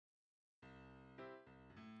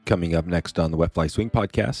Coming up next on the Wet Fly Swing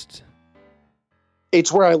podcast.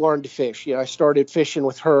 It's where I learned to fish. I started fishing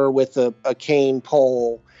with her with a cane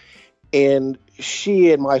pole, and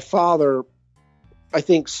she and my father, I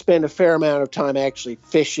think, spent a fair amount of time actually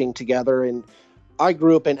fishing together. And I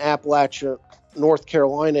grew up in Appalachia, North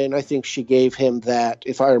Carolina, and I think she gave him that,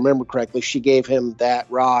 if I remember correctly, she gave him that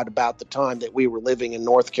rod about the time that we were living in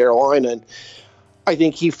North Carolina. And I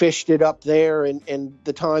think he fished it up there. And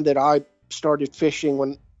the time that I started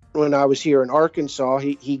fishing when I was here in Arkansas,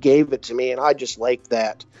 he gave it to me, and I just like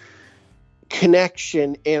that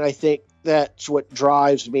connection. And I think that's what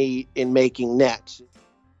drives me in making nets.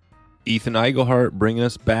 Ethan Igleheart bringing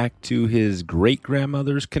us back to his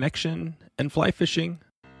great-grandmother's connection and fly fishing.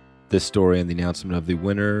 This story and the announcement of the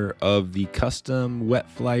winner of the custom Wet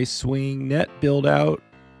Fly Swing net build-out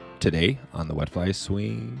today on the Wet Fly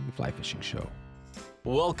Swing Fly Fishing Show.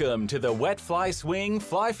 Welcome to the Wet Fly Swing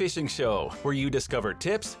Fly Fishing Show, where you discover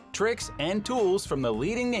tips, tricks, and tools from the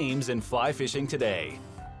leading names in fly fishing today.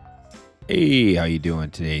 Hey, how you doing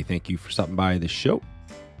today? Thank you for stopping by the show.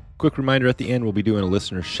 Quick reminder at the end, we'll be doing a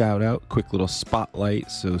listener shout out, quick little spotlight,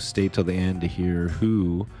 so stay till the end to hear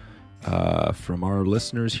who from our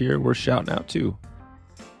listeners here we're shouting out to.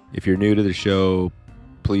 If you're new to the show,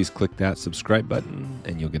 please click that subscribe button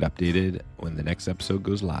and you'll get updated when the next episode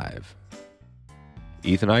goes live.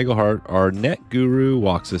 Ethan Igleheart, our net guru,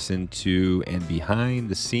 walks us into and behind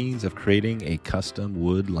the scenes of creating a custom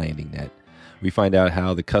wood landing net. We find out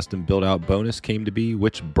how the custom build-out bonus came to be,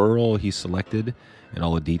 which burl he selected, and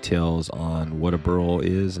all the details on what a burl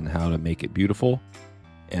is and how to make it beautiful,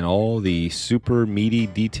 and all the super meaty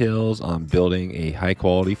details on building a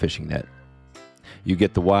high-quality fishing net. You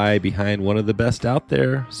get the why behind one of the best out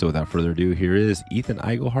there. So without further ado, here is Ethan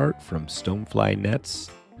Igleheart from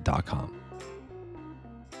StoneflyNets.com.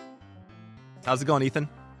 How's it going, Ethan?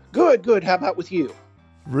 Good. How about with you?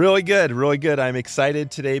 Really good. I'm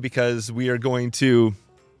excited today because we are going to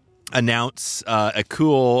announce a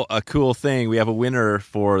cool thing. We have a winner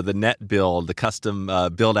for the net build, the custom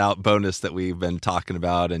build out bonus that we've been talking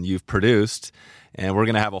about and you've produced. And we're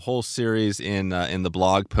going to have a whole series in the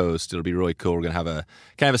blog post. It'll be really cool. We're going to have a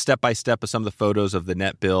kind of a step-by-step of some of the photos of the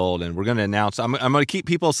net build, and we're going to announce. I'm going to keep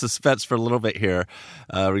people suspense for a little bit here.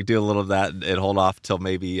 We do a little of that and hold off till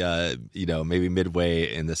maybe maybe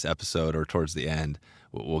midway in this episode or towards the end.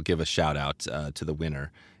 We'll give a shout out to the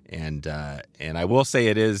winner. And I will say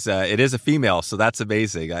it is a female, so that's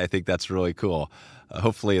amazing. I think that's really cool.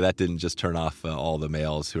 Hopefully that didn't just turn off all the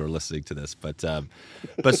males who are listening to this. But so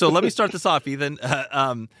let me start this off, Ethan.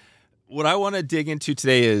 What I want to dig into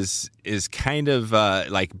today is kind of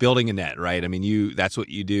like building a net, right? I mean, that's what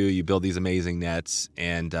you do. You build these amazing nets,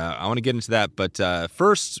 and I want to get into that. But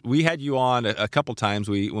first, we had you on a couple times.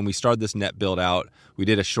 When we started this net build out, we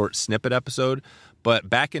did a short snippet episode. But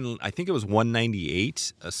back in, I think it was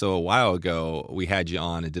 198, so a while ago, we had you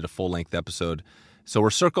on and did a full-length episode. So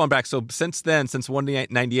we're circling back. So since then, since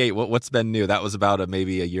 198, what's been new? That was about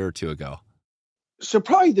maybe a year or two ago. So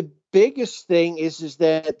probably the biggest thing is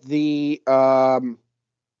that the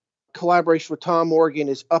collaboration with Tom Morgan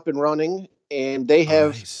is up and running, and they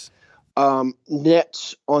have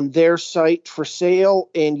nets on their site for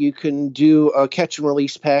sale, and you can do a catch and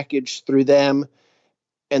release package through them.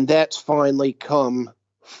 And that's finally come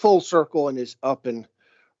full circle and is up and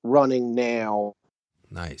running now.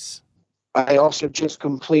 Nice. I also just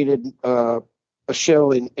completed a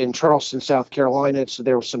show in Charleston, South Carolina. So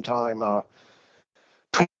there was some time for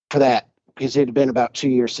that because it had been about 2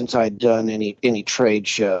 years since I had done any trade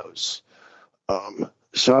shows.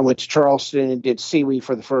 So I went to Charleston and did seaweed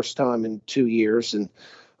for the first time in 2 years, and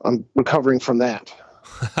I'm recovering from that.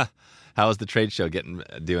 How was the trade show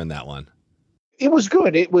doing that one? It was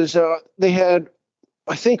good. It was, they had,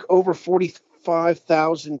 I think, over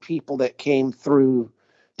 45,000 people that came through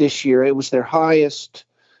this year. It was their highest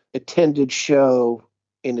attended show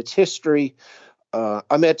in its history.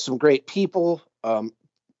 I met some great people.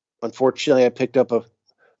 Unfortunately, I picked up a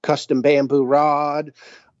custom bamboo rod.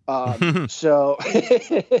 So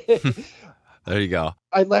there you go.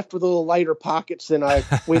 I left with a little lighter pockets than I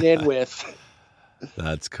went in with.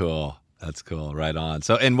 That's cool. Right on.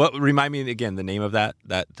 So, and remind me again, the name of that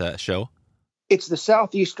show? It's the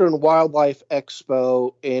Southeastern Wildlife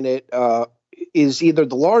Expo, and it is either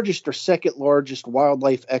the largest or second largest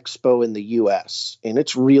wildlife expo in the U.S., and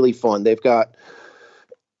it's really fun. They've got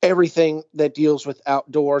everything that deals with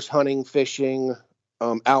outdoors, hunting, fishing,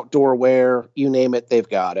 outdoor wear, you name it, they've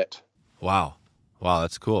got it. Wow,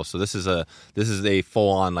 that's cool. So this is a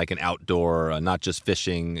full on like an outdoor, not just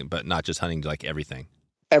fishing, but not just hunting, like everything.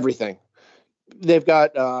 Everything. They've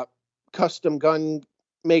got custom gun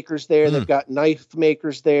makers there. They've got knife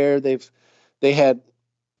makers there. They had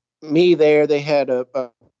me there. They had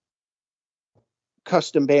a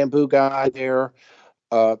custom bamboo guy there.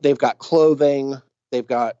 They've got clothing. They've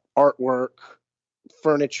got artwork,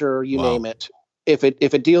 furniture, you name it. If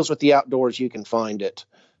it deals with the outdoors, you can find it.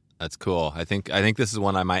 That's cool. I think this is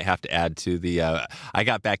one I might have to add to the. I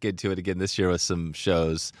got back into it again this year with some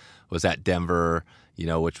shows. Was at Denver,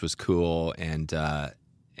 which was cool, but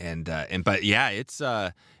yeah, it's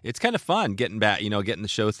kind of fun getting back, getting the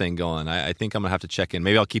show thing going. I think I'm gonna have to check in.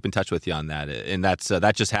 Maybe I'll keep in touch with you on that. And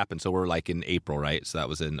that just happened. So we're like in April, right? So that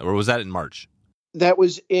was or was that in March? That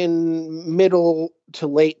was in middle to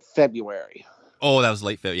late February. Oh, that was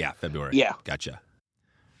late February. Yeah, February. Yeah, gotcha.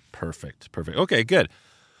 Perfect. Okay, good.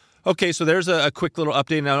 Okay, so there's a quick little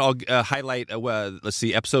update, and I'll highlight, let's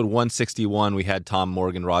see, episode 161, we had Tom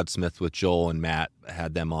Morgan Rodsmiths with Joel and Matt,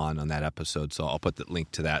 had them on that episode, so I'll put the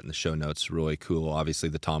link to that in the show notes. Really cool. Obviously,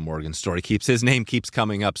 the Tom Morgan story his name keeps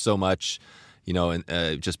coming up so much,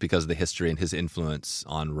 and just because of the history and his influence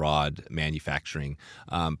on rod manufacturing.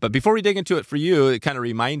 But before we dig into it for you, it kind of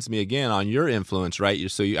reminds me again on your influence, right?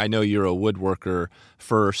 I know you're a woodworker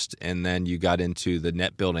first, and then you got into the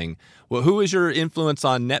net building. Well, who is your influence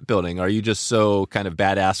on net building? Are you just so kind of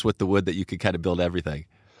badass with the wood that you could kind of build everything?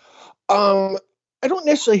 I don't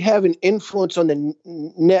necessarily have an influence on the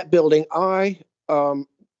net building.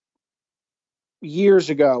 Years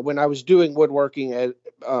ago, when I was doing woodworking at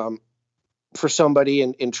for somebody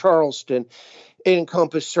in Charleston, it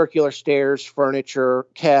encompassed circular stairs, furniture,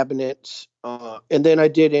 cabinets, and then I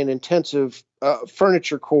did an intensive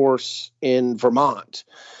furniture course in Vermont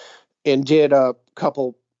and did a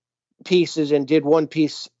couple pieces and did one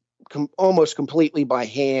piece almost completely by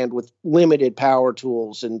hand with limited power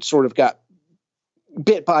tools, and sort of got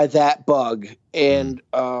bit by that bug. And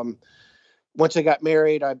once I got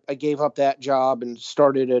married, I gave up that job and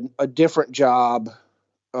started a different job.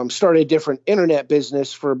 Started a different internet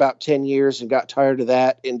business for about 10 years and got tired of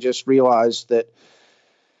that, and just realized that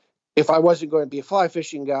if I wasn't going to be a fly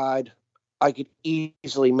fishing guide, I could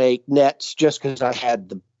easily make nets just because I had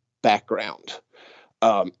the background.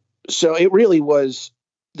 So it really was,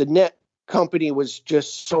 the net company was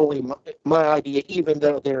just solely my idea, even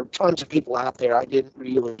though there are tons of people out there. I didn't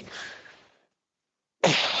really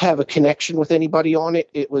have a connection with anybody on it.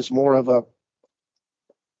 It was more of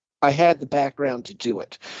I had the background to do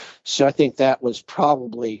it. So I think that was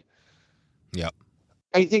probably,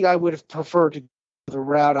 I think I would have preferred to go the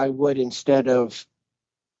route I would, instead of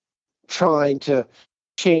trying to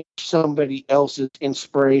change somebody else's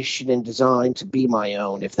inspiration and design to be my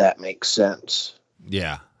own, if that makes sense.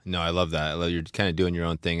 Yeah, no, I love that. I love you're kind of doing your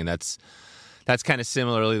own thing. And that's kind of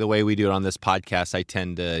similarly the way we do it on this podcast. I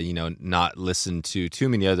tend to, not listen to too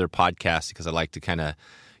many other podcasts because I like to kind of,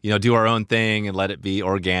 do our own thing and let it be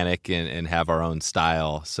organic and have our own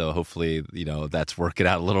style. So hopefully, that's working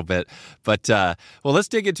out a little bit. But, well, let's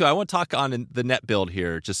dig into it. I want to talk on the net build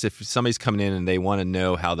here, just if somebody's coming in and they want to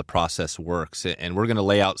know how the process works. And we're going to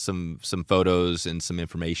lay out some photos and some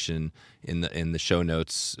information in the show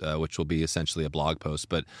notes, which will be essentially a blog post.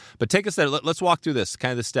 But take us there. Let's walk through this,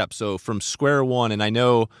 kind of the steps. So from square one, and I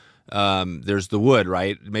know there's the wood,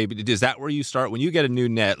 right? Maybe is that where you start when you get a new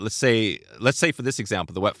net? Let's say for this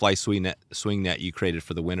example, the wet fly swing net you created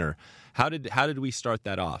for the winter. How did we start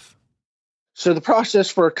that off? So the process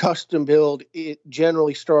for a custom build, it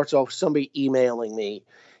generally starts off with somebody emailing me,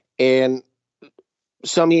 and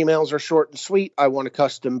some emails are short and sweet. I want a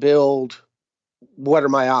custom build. What are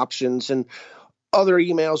my options? And other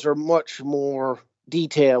emails are much more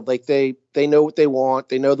detailed. Like they know what they want.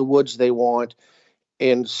 They know the woods they want.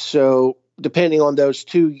 And so depending on those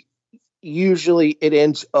two, usually it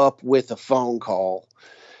ends up with a phone call,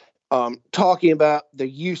 talking about the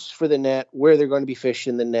use for the net, where they're going to be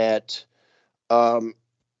fishing the net, the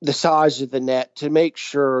size of the net, to make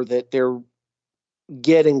sure that they're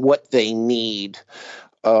getting what they need.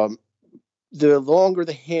 The longer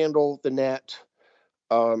the handle, the net,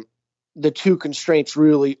 the two constraints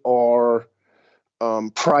really are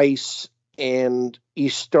price, and you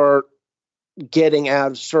start getting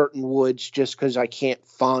out of certain woods just because I can't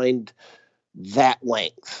find that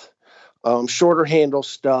length. Shorter handle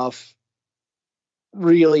stuff,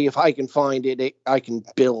 really, if I can find it, I can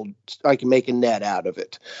make a net out of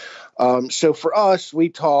it. So for us, we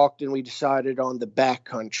talked and we decided on the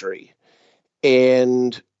backcountry.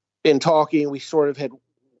 And in talking, we sort of had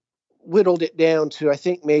whittled it down to, I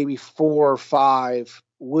think, maybe 4 or 5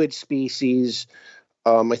 wood species.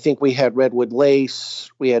 I think we had redwood lace,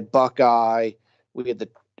 we had buckeye, we had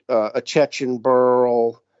a Chechen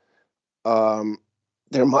burl,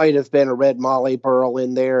 there might have been a red Molly burl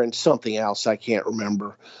in there and something else I can't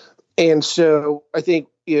remember. And so I think,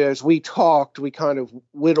 as we talked, we kind of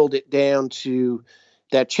whittled it down to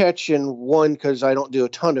that Chechen, one, because I don't do a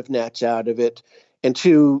ton of nets out of it, and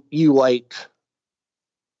two, you like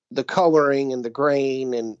the coloring and the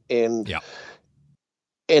grain and Yeah.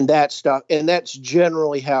 and that stuff. And that's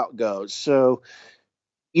generally how it goes. So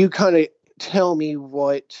you kind of tell me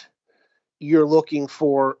what you're looking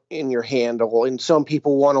for in your handle. And some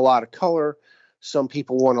people want a lot of color. Some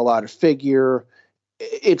people want a lot of figure.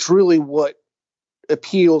 It's really what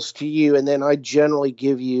appeals to you. And then I generally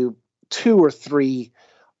give you 2 or 3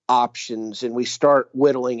 options, and we start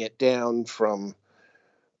whittling it down from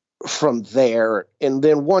there. And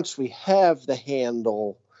then once we have the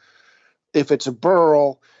handle, if it's a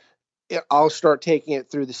burl, I'll start taking it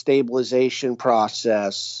through the stabilization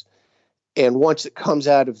process. And once it comes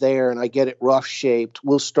out of there and I get it rough shaped,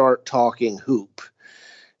 we'll start talking hoop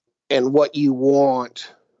and what you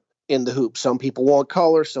want in the hoop. Some people want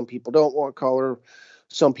color, some people don't want color,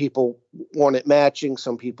 some people want it matching,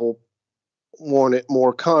 some people want it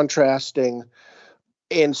more contrasting.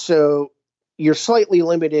 And so you're slightly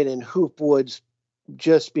limited in hoop woods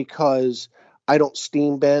just because I don't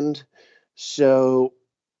steam bend. So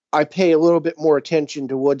I pay a little bit more attention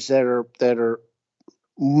to woods that are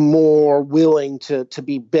more willing to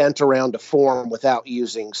be bent around a form without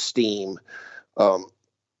using steam.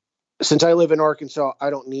 Since I live in Arkansas, I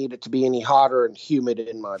don't need it to be any hotter and humid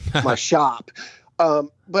in my shop.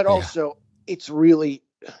 But also it's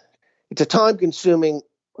a time consuming,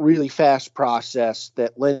 really fast process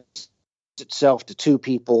that lends itself to 2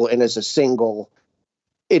 people. And as a single,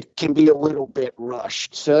 it can be a little bit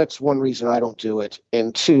rushed. So that's one reason I don't do it.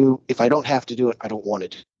 And 2, if I don't have to do it, I don't want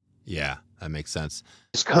it. Yeah, that makes sense.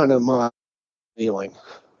 It's kind of my feeling.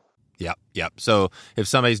 Yep. So if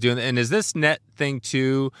somebody's doing, and is this net thing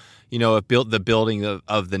too, if the building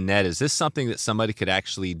of the net, is this something that somebody could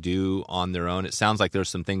actually do on their own? It sounds like there's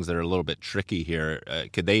some things that are a little bit tricky here.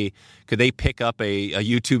 Could they pick up a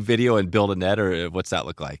YouTube video and build a net, or what's that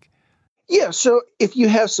look like? Yeah. So if you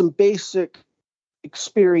have some basic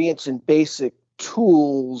experience and basic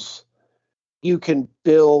tools, you can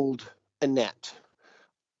build a net.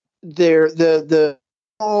 The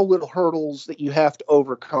small little hurdles that you have to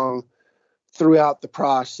overcome throughout the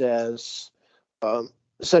process,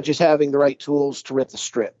 such as having the right tools to rip the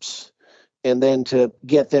strips and then to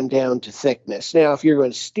get them down to thickness. Now, if you're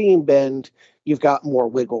going to steam bend, you've got more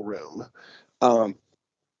wiggle room.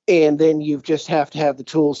 And then you just have to have the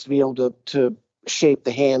tools to be able to shape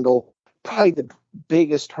the handle. Probably the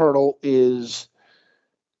biggest hurdle is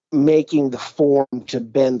making the form to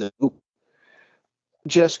bend the hoop.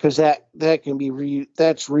 Just because that can be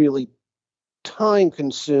that's really time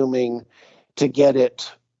consuming to get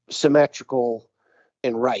it symmetrical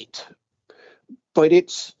and right. But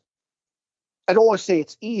I don't want to say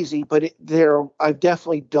it's easy, but I've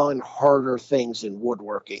definitely done harder things in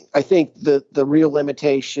woodworking. I think the real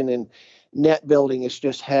limitation in net building is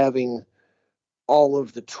just having all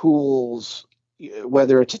of the tools,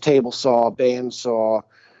 whether it's a table saw, bandsaw,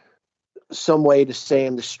 some way to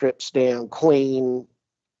sand the strips down clean,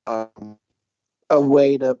 a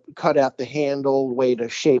way to cut out the handle, way to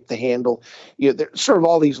shape the handle. There's sort of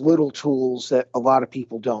all these little tools that a lot of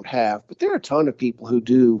people don't have, but there are a ton of people who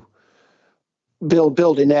do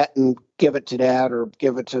build a net and give it to dad or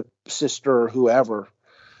give it to sister or whoever.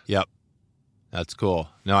 Yep. That's cool.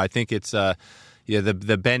 No, I think it's,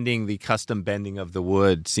 the bending, the custom bending of the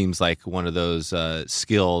wood seems like one of those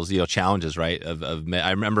skills, challenges, right?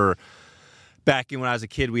 I remember back when I was a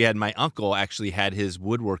kid, we had my uncle actually had his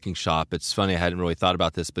woodworking shop. It's funny, I hadn't really thought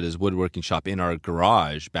about this, but his woodworking shop in our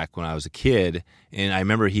garage back when I was a kid. And I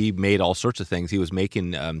remember he made all sorts of things. He was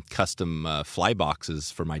making custom fly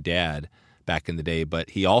boxes for my dad back in the day,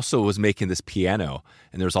 but he also was making this piano,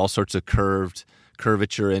 and there's all sorts of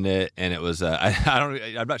curvature in it, and it was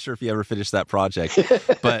I'm not sure if he ever finished that project,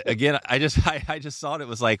 but again, I just saw it. It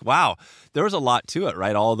was like, wow, there was a lot to it,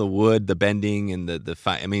 right? All the wood, the bending, and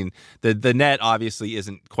the net obviously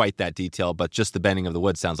isn't quite that detailed, but just the bending of the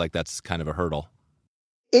wood sounds like that's kind of a hurdle.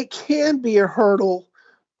 It can be a hurdle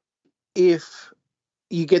if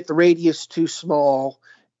you get the radius too small.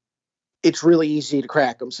 It's really easy to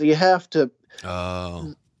crack them, so you have to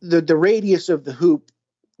the radius of the hoop.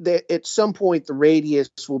 At some point, the radius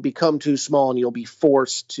will become too small and you'll be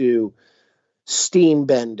forced to steam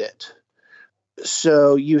bend it.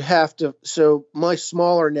 So my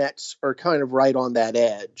smaller nets are kind of right on that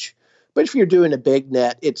edge. But if you're doing a big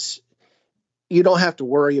net, you don't have to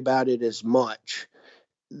worry about it as much.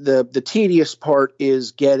 The tedious part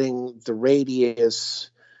is getting the radius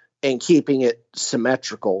and keeping it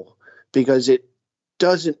symmetrical, because it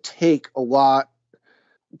doesn't take a lot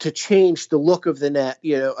to change the look of the net.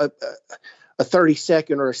 You know, a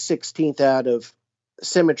 32nd or a 16th out of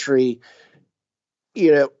symmetry,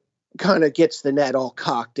 you know, kind of gets the net all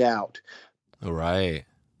cocked out. All right.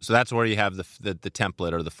 So that's where you have the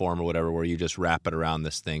template or the form or whatever, where you just wrap it around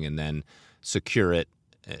this thing and then secure it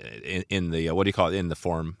in the, what do you call it, in the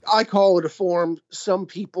form? I call it a form. Some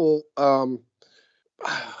people, the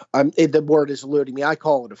word is eluding me. I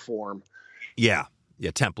call it a form. Yeah.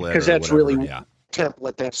 Yeah. Template. Because that's whatever, really yeah.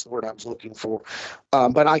 Template. That's the word I was looking for.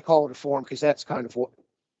 But I call it a form because that's kind of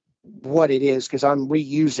what it is, because I'm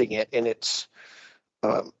reusing it, and it's,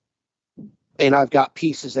 and I've got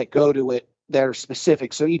pieces that go to it that are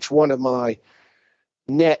specific. So each one of my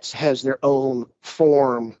nets has their own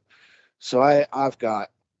form. So I've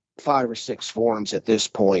got 5 or 6 forms at this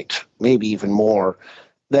point, maybe even more,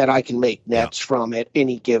 that I can make nets from at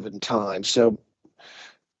any given time. So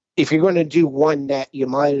if you're going to do one net, you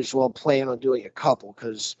might as well plan on doing a couple,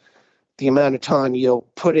 because the amount of time you'll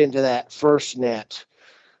put into that first net,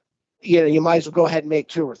 you know, you might as well go ahead and make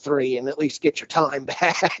 2 or 3 and at least get your time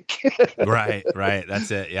back. Right. That's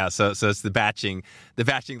it. Yeah. So it's the batching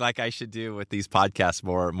like I should do with these podcasts,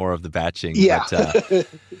 more of the batching. Yeah. But,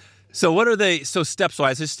 so what are they? So steps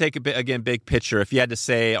wise, let's take big picture. If you had to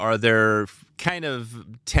say, are there kind of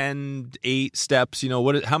 8 steps, you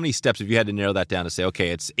know, how many steps, if you had to narrow that down to say, okay,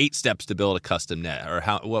 it's 8 steps to build a custom net, or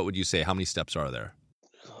what would you say? How many steps are there?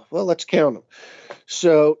 Well, let's count them.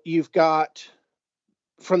 So you've got,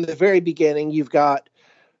 from the very beginning, you've got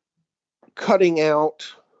cutting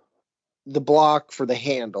out the block for the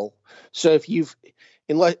handle. So if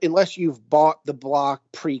unless you've bought the block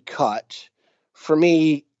pre-cut, for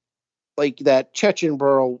me, like that Chechen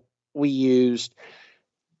burl we used,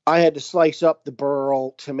 I had to slice up the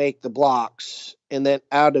burl to make the blocks. And then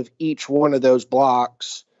out of each one of those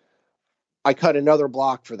blocks, I cut another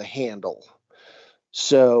block for the handle.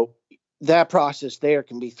 So that process there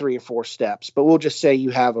can be 3 or 4 steps, but we'll just say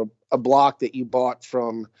you have a block that you bought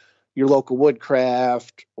from your local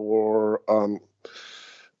woodcraft or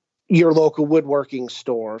your local woodworking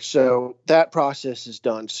store. So that process is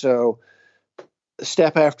done. So the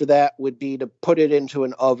step after that would be to put it into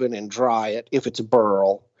an oven and dry it if it's a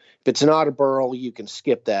burl. If it's not a burl, you can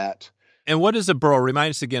skip that. And what is a burl?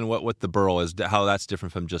 Remind us again what the burl is, how that's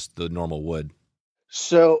different from just the normal wood.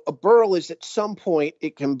 So a burl is, at some point,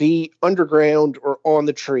 it can be underground or on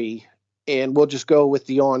the tree. And we'll just go with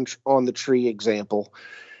the on the tree example,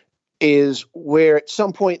 is where at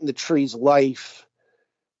some point in the tree's life,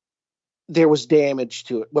 there was damage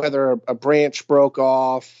to it, whether a branch broke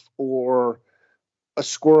off or a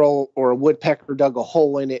squirrel or a woodpecker dug a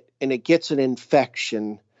hole in it and it gets an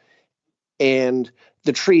infection, and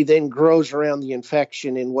the tree then grows around the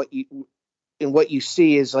infection. And what you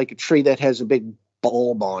see is like a tree that has a big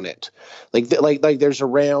bulb on it, like there's a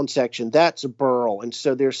round section. That's a burl. And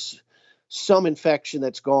so there's some infection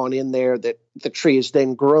that's gone in there that the tree has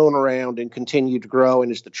then grown around and continued to grow.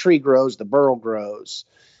 And as the tree grows, the burl grows.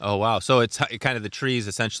 Oh, wow. So it's kind of the tree is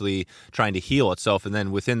essentially trying to heal itself. And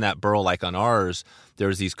then within that burl, like on ours,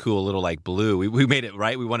 there's these cool little like blue. We made it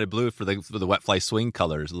right. We wanted blue for the Wet Fly Swing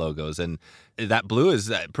colors logos. And that blue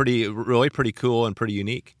is really pretty cool and pretty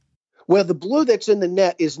unique. Well, the blue that's in the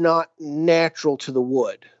net is not natural to the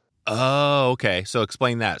wood. Oh, okay. So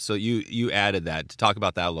explain that. So you added that. To talk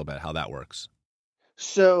about that a little bit, how that works.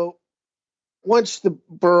 So once the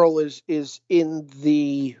burl is in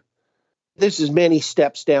the, this is many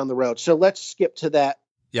steps down the road. So let's skip to that.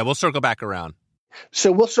 Yeah, we'll circle back around.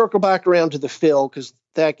 So we'll circle back around to the fill, because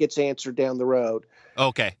that gets answered down the road.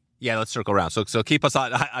 Okay. Yeah, let's circle around. So keep us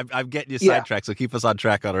on. I'm getting you sidetracked. So keep us on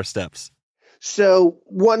track on our steps. So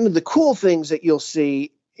one of the cool things that you'll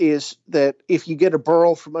see is that if you get a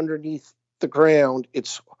burl from underneath the ground,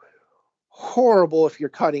 it's horrible if you're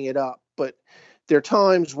cutting it up. But there are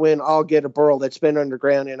times when I'll get a burl that's been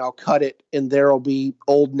underground and I'll cut it and there'll be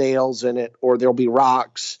old nails in it, or there'll be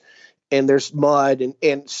rocks and there's mud.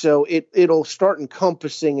 And so it'll start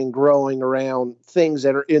encompassing and growing around things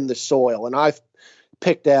that are in the soil. And I've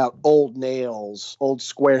picked out old nails, old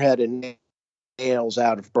square-headed nails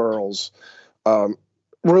out of burls.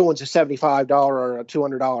 Ruins a $75 or a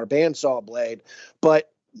 $200 bandsaw blade,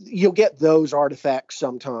 but you'll get those artifacts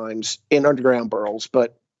sometimes in underground burls.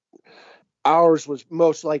 But ours was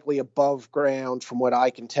most likely above ground from what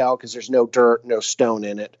I can tell, because there's no dirt, no stone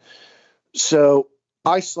in it. So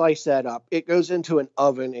I slice that up. It goes into an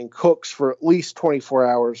oven and cooks for at least 24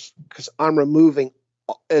 hours, because I'm removing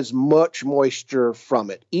as much moisture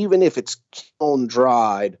from it. Even if it's kiln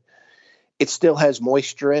dried, it still has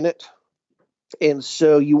moisture in it. And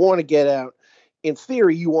so you want to get out, in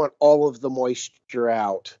theory, you want all of the moisture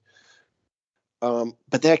out.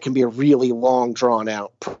 But that can be a really long, drawn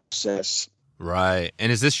out process. Right.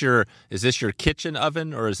 And is this your kitchen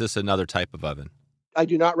oven, or is this another type of oven? I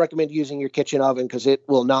do not recommend using your kitchen oven because it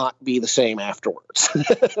will not be the same afterwards.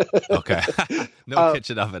 Okay. No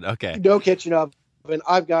kitchen oven. Okay. No kitchen oven.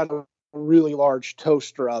 I've got a really large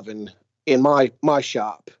toaster oven in my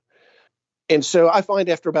shop. And so I find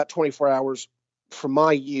after about 24 hours from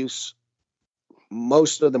my use,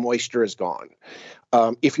 most of the moisture is gone.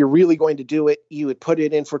 If you're really going to do it, you would put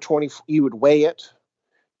it in for you would weigh it,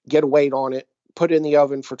 get a weight on it, put it in the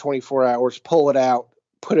oven for 24 hours, pull it out,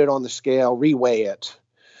 put it on the scale, reweigh it,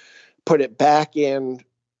 put it back in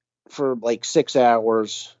for like 6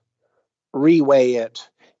 hours, reweigh it,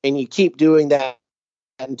 and you keep doing that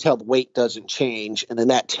until the weight doesn't change, and then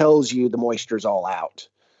that tells you the moisture's all out.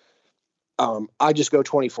 I just go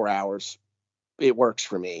 24 hours. It works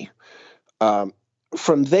for me.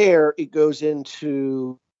 From there, it goes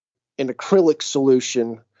into an acrylic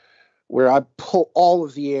solution where I pull all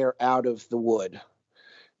of the air out of the wood.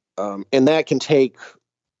 And that can take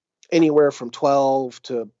anywhere from 12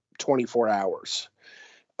 to 24 hours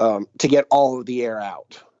to get all of the air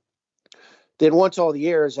out. Then once all the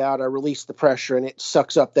air is out, I release the pressure and it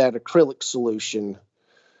sucks up that acrylic solution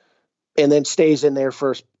and then stays in there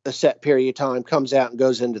for a set period of time, comes out and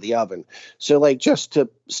goes into the oven. So like just to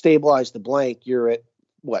stabilize the blank, you're at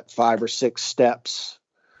 5 or 6 steps.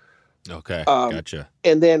 Okay. Gotcha.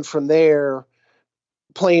 And then from there,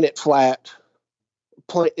 plane it flat,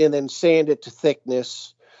 and then sand it to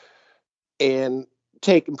thickness and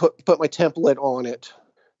put my template on it,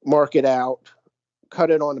 mark it out,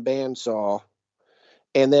 cut it on a bandsaw.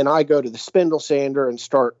 And then I go to the spindle sander and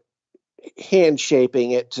start hand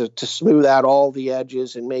shaping it to smooth out all the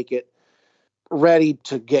edges and make it ready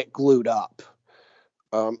to get glued up.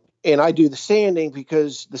 And I do the sanding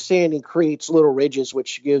because the sanding creates little ridges,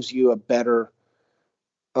 which gives you a better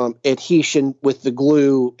adhesion with the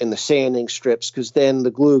glue and the sanding strips, because then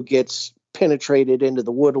the glue gets penetrated into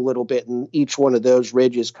the wood a little bit, and each one of those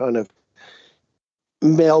ridges kind of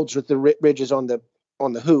melds with the ridges on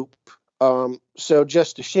the hoop. So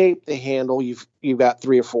just to shape the handle, you've got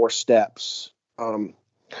 3 or 4 steps.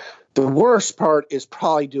 The worst part is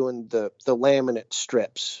probably doing the laminate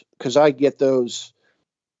strips, because I get those.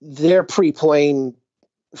 They're pre-planed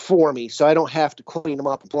for me, so I don't have to clean them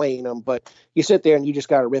up and plane them. But you sit there and you just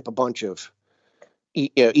got to rip a bunch of.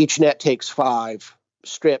 Each net takes 5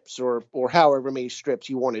 strips, or however many strips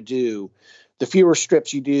you want to do. The fewer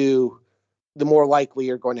strips you do, the more likely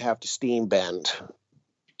you're going to have to steam bend.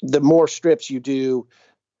 The more strips you do,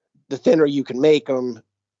 the thinner you can make them,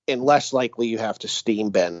 and less likely you have to steam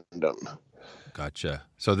bend them. Gotcha.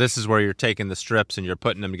 So this is where you're taking the strips and you're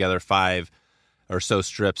putting them together, 5 or so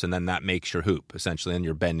strips, and then that makes your hoop, essentially, and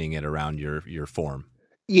you're bending it around your form.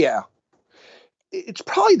 Yeah. It's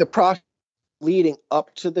probably the process leading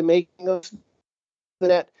up to the making of the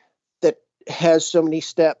net that has so many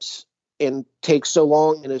steps and takes so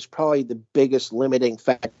long, and is probably the biggest limiting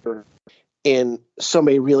factor in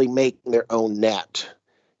somebody really making their own net,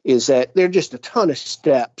 is that there are just a ton of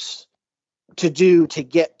steps to do to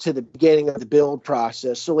get to the beginning of the build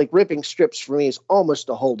process. So like ripping strips for me is almost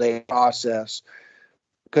a whole day process,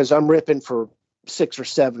 because I'm ripping for 6 or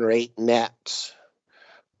 7 or 8 nets.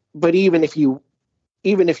 But even if you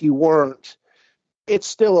weren't, it's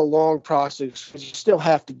still a long process, because you still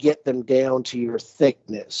have to get them down to your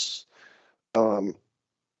thickness.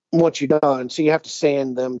 Once you're done, so you have to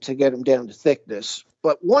sand them to get them down to thickness.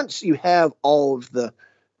 But once you have all of the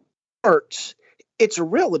parts, it's a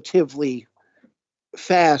relatively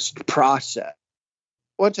fast process.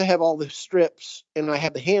 Once I have all the strips and I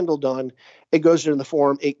have the handle done, it goes into the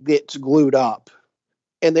form, it gets glued up.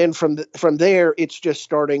 And then from there, it's just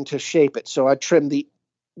starting to shape it. So I trim the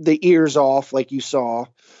ears off like you saw,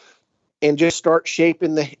 and just start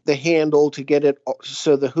shaping the handle to get it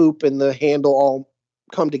so the hoop and the handle all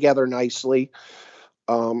come together nicely.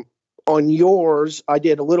 On yours, I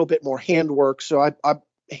did a little bit more handwork, so I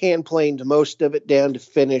hand planed most of it down to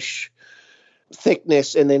finish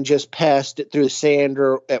thickness, and then just passed it through the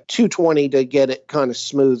sander at 220 to get it kind of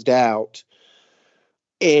smoothed out.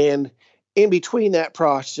 And in between that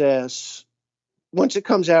process, once it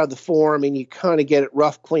comes out of the form and you kind of get it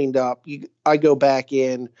rough cleaned up, I go back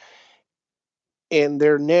in, and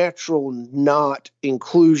they're natural knot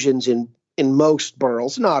inclusions in most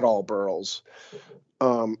burls, not all burls.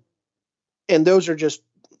 And those are just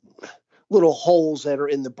little holes that are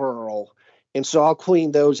in the burl. And so I'll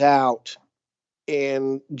clean those out.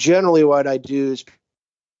 And generally what I do is,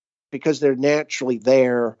 because they're naturally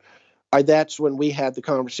there, that's when we had the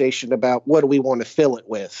conversation about what do we want to fill it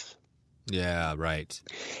with. Yeah, right.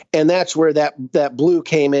 And that's where that blue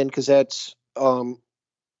came in, because that's a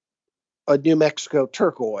New Mexico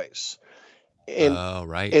turquoise. Oh,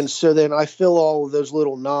 right. And so then I fill all of those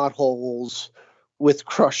little knot holes with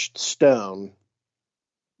crushed stone.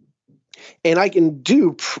 And I can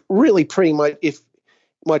do really pretty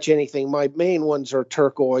much anything. My main ones are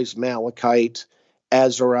turquoise, malachite,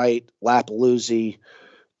 azurite, lapaloozy.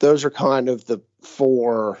 Those are kind of the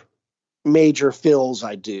 4 major fills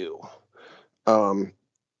I do. And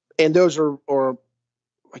those are, or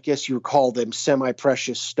I guess you would call them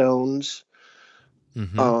semi-precious stones.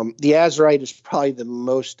 Mm-hmm. The azurite is probably the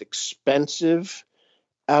most expensive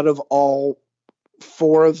out of all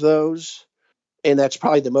 4 of those. And that's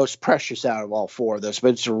probably the most precious out of all 4 of those.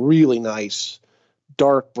 But it's a really nice,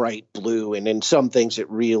 dark, bright blue. And in some things, it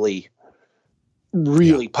really,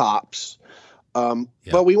 really pops.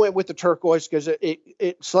 But we went with the turquoise because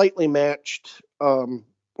it slightly matched,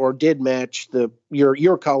 or did match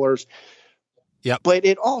your colors. Yep. But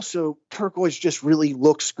it also, turquoise just really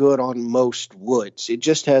looks good on most woods. It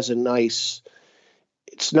just has a nice,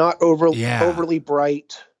 it's not overly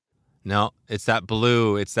bright. No, it's that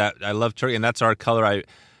blue. It's that, I love turkey, and that's our color.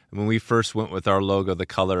 When we first went with our logo, the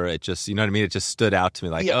color, it just, you know what I mean? It just stood out to me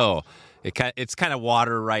like, it's kind of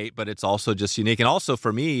water right, but it's also just unique. And also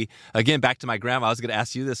for me, again, back to my grandma, I was going to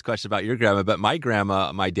ask you this question about your grandma, but my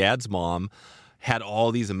grandma, my dad's mom, had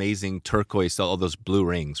all these amazing turquoise, all those blue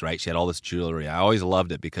rings, right? She had all this jewelry. I always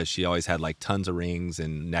loved it because she always had like tons of rings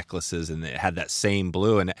and necklaces, and it had that same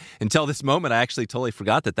blue. And until this moment, I actually totally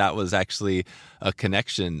forgot that was actually a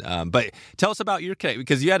connection. But tell us about your connection,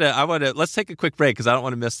 because you had let's take a quick break because I don't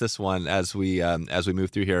want to miss this one as we move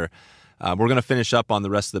through here. We're going to finish up on the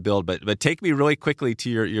rest of the build, but take me really quickly to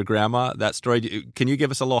your grandma, that story. Can you give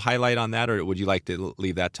us a little highlight on that, or would you like to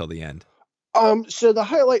leave that till the end? So the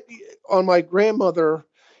highlight on my grandmother,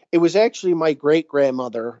 it was actually my great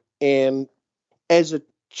grandmother. And as a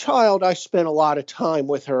child, I spent a lot of time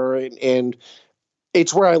with her, and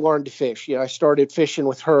it's where I learned to fish. I started fishing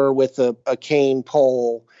with her with a cane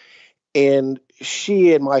pole, and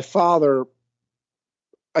she and my father,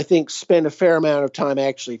 I think, spent a fair amount of time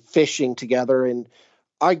actually fishing together. And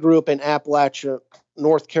I grew up in Appalachia,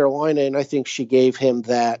 North Carolina, and I think she gave him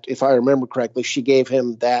that, if I remember correctly, she gave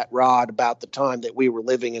him that rod about the time that we were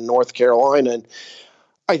living in North Carolina. And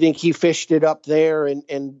I think he fished it up there.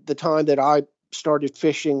 And the time that I started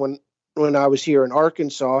fishing when I was here in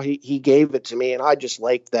Arkansas, he gave it to me, and I just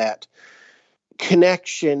liked that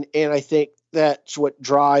connection. And I think that's what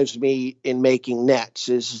drives me in making nets,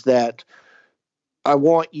 is that I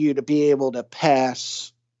want you to be able to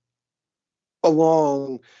pass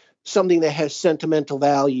along something that has sentimental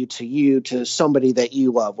value to you, to somebody that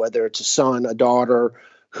you love, whether it's a son, a daughter,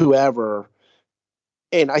 whoever.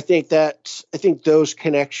 And I think those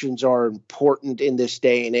connections are important in this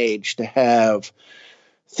day and age, to have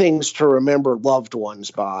things to remember loved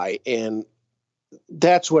ones by. And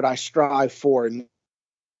that's what I strive for in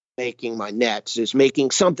making my nets, is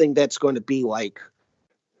making something that's going to be like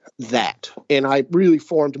that. And I really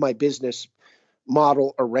formed my business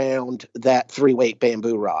model around that 3-weight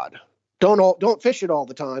bamboo rod. Don't fish it all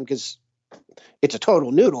the time because it's a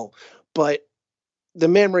total noodle, but the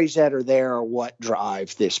memories that are there are what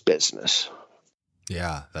drive this business.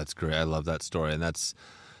 Yeah, that's great. I love that story, and that's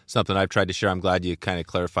something I've tried to share. I'm glad you kind of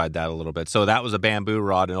clarified that a little bit. So that was a bamboo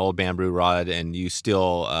rod, an old bamboo rod, and you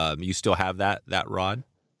still have that rod?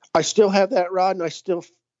 I still have that rod, and I still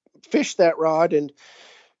fish that rod, and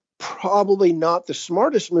probably not the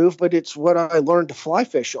smartest move, but it's what I learned to fly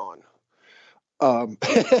fish on.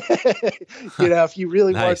 If you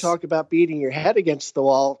really want to talk about beating your head against the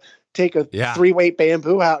wall, take a 3-weight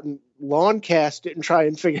bamboo out and lawn cast it and try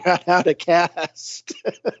and figure out how to cast.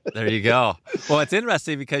 There you go. Well, it's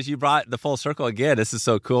interesting because you brought the full circle again. This is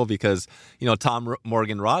so cool because, Tom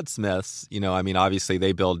Morgan Rodsmiths, obviously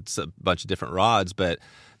they build a bunch of different rods, but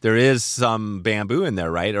there is some bamboo in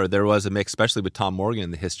there, right? Or there was a mix, especially with Tom Morgan in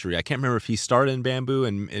the history. I can't remember if he started in bamboo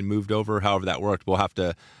and moved over, however that worked. We'll have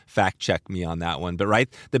to fact check me on that one. But right,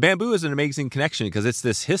 the bamboo is an amazing connection because it's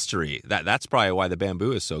this history. That's probably why the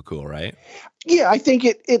bamboo is so cool, right? Yeah, I think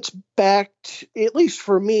it's backed, at least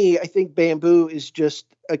for me, I think bamboo is just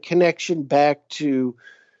a connection back to,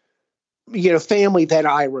 family that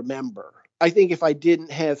I remember. I think if I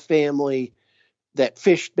didn't have family that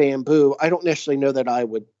fished bamboo, I don't necessarily know that I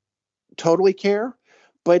would totally care,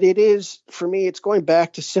 but it is, for me, it's going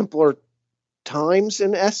back to simpler times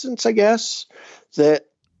in essence, I guess, that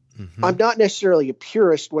I'm not necessarily a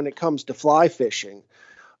purist when it comes to fly fishing.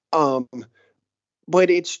 But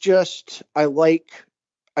it's just, I like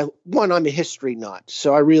I'm a history nut,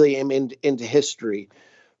 so I really am into history.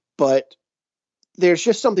 But there's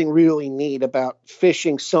just something really neat about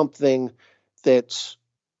fishing something that's,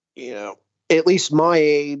 at least my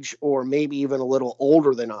age, or maybe even a little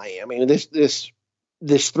older than I am. I mean, this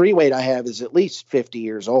 3-weight I have is at least 50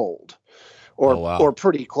 years old, Oh, wow. or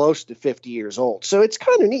pretty close to 50 years old. So it's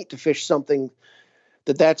kind of neat to fish something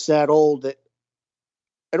that's that old. That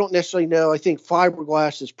I don't necessarily know. I think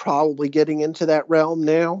fiberglass is probably getting into that realm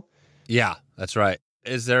now. Yeah, that's right.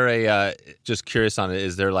 Is there just curious on it,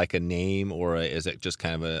 is there like a name, or is it just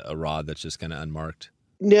kind of a rod that's just kind of unmarked?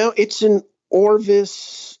 No, it's an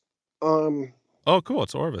Orvis. Oh, cool.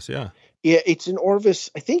 It's Orvis, yeah. Yeah, it's an Orvis.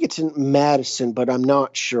 I think it's in Madison, but I'm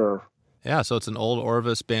not sure. Yeah, so it's an old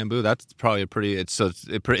Orvis bamboo. That's probably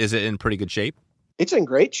is it in pretty good shape? It's in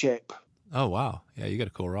great shape. Oh, wow. Yeah, you got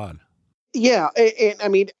a cool rod. Yeah, and I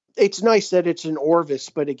mean, it's nice that it's an Orvis,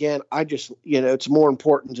 but again, I just, it's more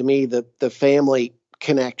important to me the family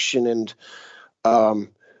connection, and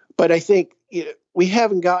but I think we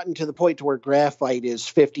haven't gotten to the point to where graphite is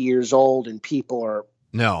 50 years old and people are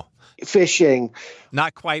fishing.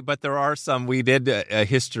 Not quite, but there are some. We did a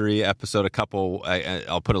history episode,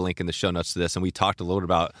 I'll put a link in the show notes to this, and we talked a little bit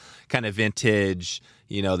about kind of vintage,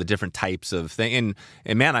 the different types of thing.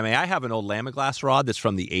 And man, I mean, I have an old Lamiglass rod that's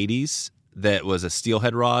from the 80s that was a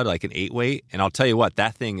steelhead rod, like an 8-weight. And I'll tell you what,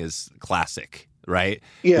 that thing is classic, right?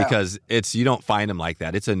 Yeah. Because you don't find them like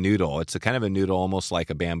that. It's a noodle. It's a kind of a noodle, almost like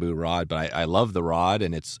a bamboo rod, but I love the rod,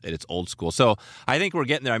 and it's old school. So I think we're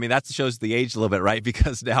getting there. I mean, that shows the age a little bit, right?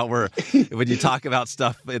 Because now when you talk about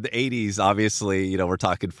stuff in the 80s, obviously, we're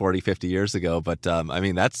talking 40, 50 years ago. But I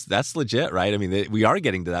mean, that's legit, right? I mean, we are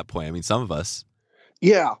getting to that point. I mean, some of us.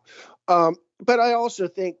 Yeah. But I also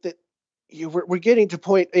think that we're getting to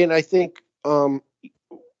point, and I think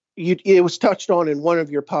it was touched on in one of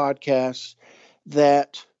your podcasts,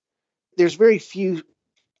 that there's very few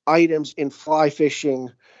items in fly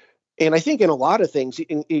fishing, and I think in a lot of things,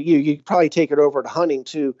 you probably take it over to hunting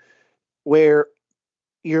too, where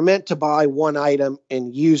you're meant to buy one item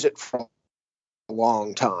and use it for a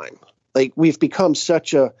long time. Like, we've become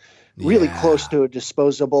such a really close to a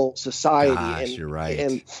disposable society. Gosh, and you're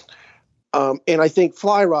right. And I think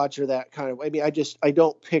fly rods are that kind of. I mean, I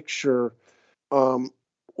don't picture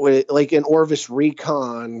like an Orvis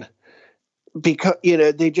Recon, because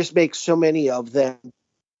they just make so many of them.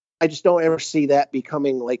 I just don't ever see that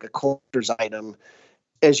becoming like a collector's item,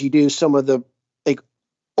 as you do some of the like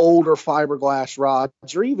older fiberglass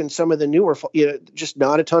rods, or even some of the newer. Just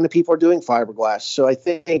not a ton of people are doing fiberglass. So I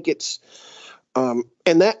think it's and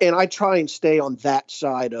I try and stay on that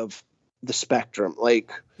side of the spectrum.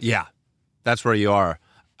 Like, yeah. That's where you are.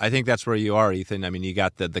 I think that's where you are, Ethan. I mean, you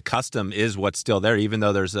got the custom is what's still there, even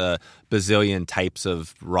though there's a bazillion types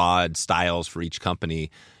of rod styles for each company.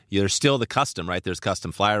 There's still the custom, right? There's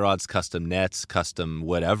custom fly rods, custom nets, custom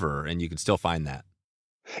whatever, and you can still find that.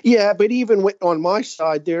 Yeah, but even on my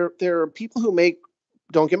side, there are people who make,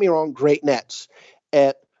 don't get me wrong, great nets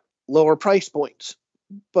at lower price points.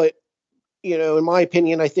 But, in my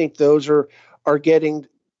opinion, I think those are getting...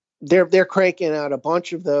 They're cranking out a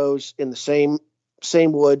bunch of those in the same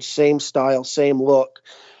wood, same style, same look.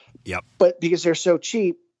 Yep. But because they're so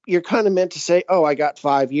cheap, you're kind of meant to say, "Oh, I got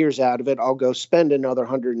 5 years out of it. I'll go spend another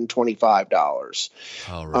 $125."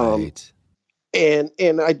 All right.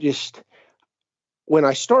 And I just, when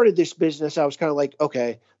I started this business, I was kind of like,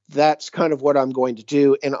 okay, that's kind of what I'm going to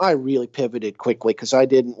do, and I really pivoted quickly because I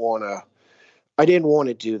didn't want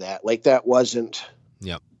to do that. Like, that wasn't.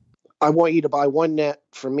 Yep. I want you to buy one net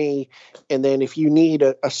for me, and then if you need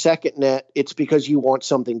a second net, it's because you want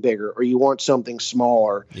something bigger or you want something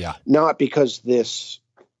smaller. Yeah. Not because this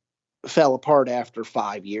fell apart after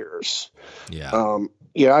 5 years. Yeah.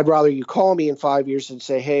 I'd rather you call me in 5 years and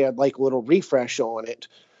say, "Hey, I'd like a little refresh on it."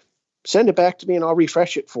 Send it back to me and I'll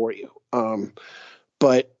refresh it for you.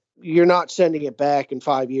 But you're not sending it back in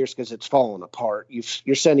 5 years because it's fallen apart.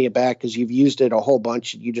 You're sending it back because you've used it a whole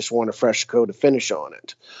bunch and you just want a fresh coat of finish on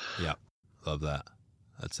it. Yeah. Love that.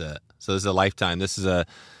 That's it. So this is a lifetime. This is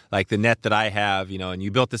like the net that I have, and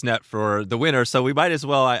you built this net for the winner. So we might as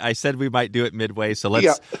well, I said we might do it midway. So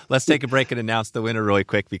let's take a break and announce the winner really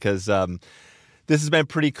quick, because this has been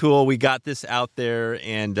pretty cool. We got this out there,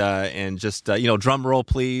 and just, drum roll,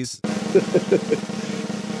 please.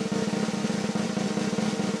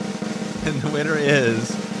 And the winner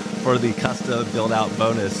is, for the custom build-out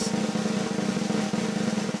bonus,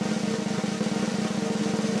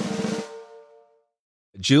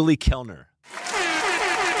 Julie Kellner.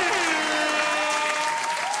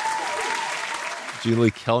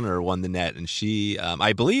 Julie Kellner won the net, and she,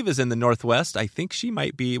 I believe, is in the Northwest. I think she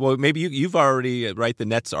might be. Well, maybe you've already, right? The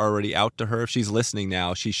net's already out to her. If she's listening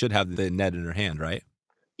now, she should have the net in her hand, right?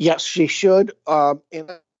 Yes, she should.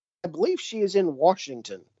 And I believe she is in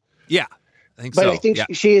Washington. Yeah, I think but so. But I think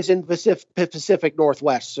she is in Pacific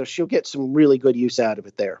Northwest, so she'll get some really good use out of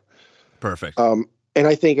it there. Perfect. And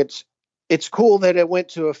I think it's cool that it went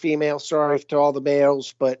to a female. Sorry to all the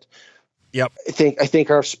males, but yep. I think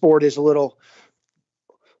our sport is a little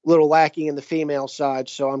lacking in the female side,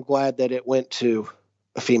 so I'm glad that it went to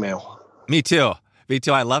a female. Me too.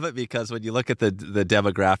 I love it because when you look at the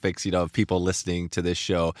demographics, of people listening to this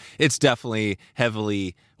show, it's definitely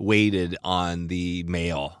heavily weighted on the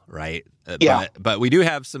male, right? Yeah. But we do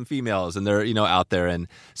have some females, and they're out there, and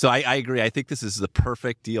so I agree. I think this is the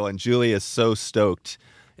perfect deal, and Julie is so stoked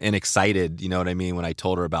and excited. You know what I mean? When I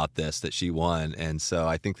told her about this, that she won, and so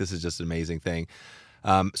I think this is just an amazing thing.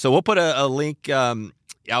 So we'll put a link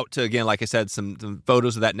out to, again, like I said, some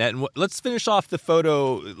photos of that net. And let's finish off the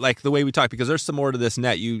photo like the way we talked, because there's some more to this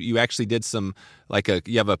net. You actually did some,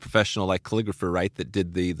 you have a professional calligrapher, right, that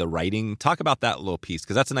did the writing. Talk about that little piece,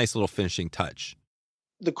 because that's a nice little finishing touch.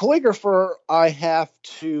 The calligrapher, I have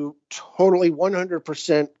to totally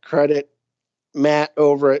 100% credit Matt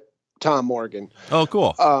over at Tom Morgan. Oh,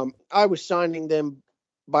 cool. I was signing them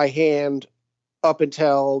by hand up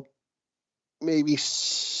until maybe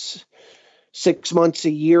 6 months,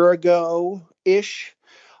 a year ago ish.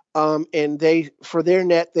 And for their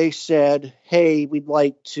net, they said, "Hey, we'd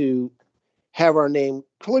like to have our name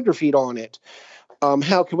calligraphied on it.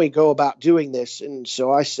 How can we go about doing this?" And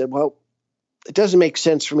so I said, "Well, it doesn't make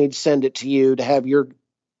sense for me to send it to you, to have your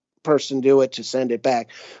person do it, to send it back.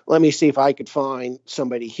 Let me see if I could find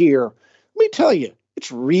somebody here." Let me tell you,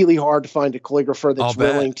 it's really hard to find a calligrapher that's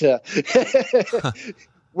willing to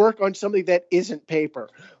work on something that isn't paper.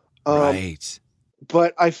 Right.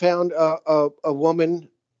 But I found a woman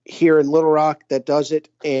here in Little Rock that does it,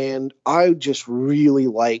 and I just really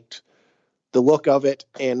liked the look of it.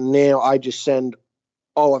 And now I just send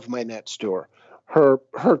all of my nets to her.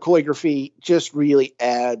 Her calligraphy just really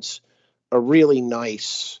adds a really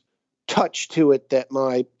nice touch to it that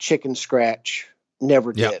my chicken scratch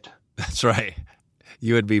never did. That's right.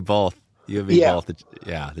 You would be both. Both.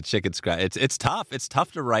 The chicken scratch. It's tough. It's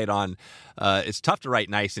tough to write on. It's tough to write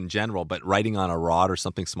nice in general, but writing on a rod or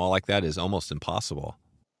something small like that is almost impossible.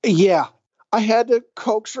 Yeah. I had to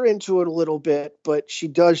coax her into it a little bit, but she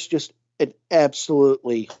does just an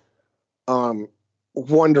absolutely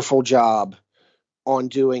wonderful job on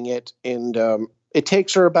doing it. And it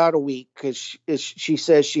takes her about a week because she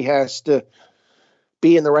says she has to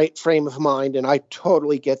be in the right frame of mind. And I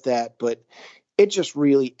totally get that, but it just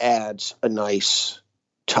really adds a nice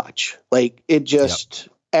touch. It just,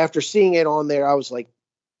 after seeing it on there, I was like,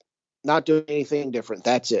 not doing anything different.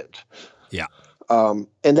 That's it. Yeah. And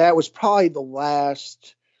that was probably the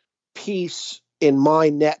last piece in my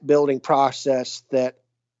net building process that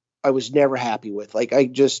I was never happy with.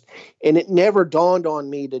 And it never dawned on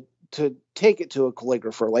me to take it to a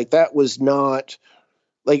calligrapher. That was not,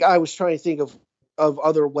 I was trying to think of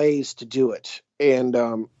other ways to do it. And,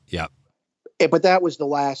 but that was the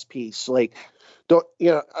last piece.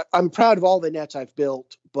 I'm proud of all the nets I've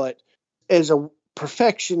built, but as a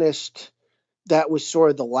perfectionist, that was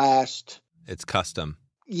sort of the last. It's custom.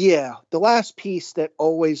 Yeah. The last piece that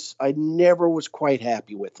I never was quite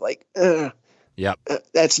happy with.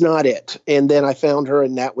 That's not it. And then I found her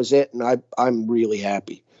and that was it. And I'm really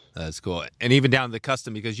happy. That's cool. And even down to the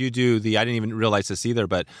custom, because you do I didn't even realize this either,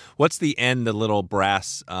 but what's the end, the little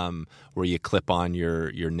brass where you clip on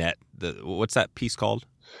your net? What's that piece called?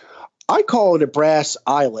 I call it a brass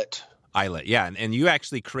eyelet. Eyelet, yeah. And you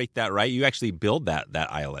actually create that, right? You actually build that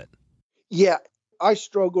eyelet. Yeah. I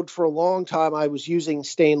struggled for a long time. I was using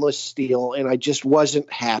stainless steel and I just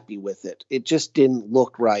wasn't happy with it. It just didn't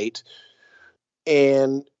look right.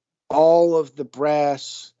 And all of the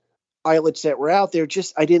brass eyelets that were out there,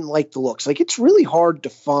 I didn't like the looks. It's really hard to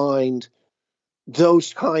find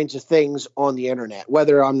those kinds of things on the internet,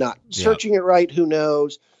 whether I'm not searching it right, who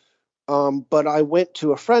knows. But I went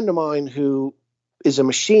to a friend of mine who is a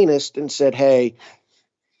machinist and said, "Hey,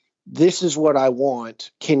 this is what I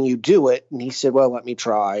want. Can you do it?" And he said, "Well, let me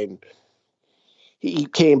try." And he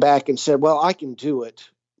came back and said, "Well, I can do it,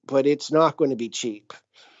 but it's not going to be cheap.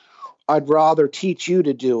 I'd rather teach you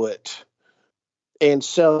to do it and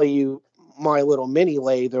sell you my little mini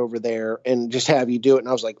lathe over there and just have you do it." And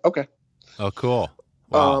I was like, okay. Oh, cool.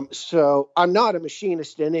 Wow. So I'm not a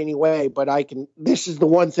machinist in any way, but this is the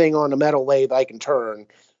one thing on a metal lathe I can turn.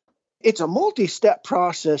 It's a multi-step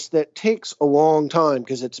process that takes a long time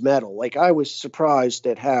because it's metal. I was surprised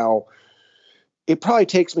at how it probably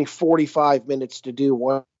takes me 45 minutes to do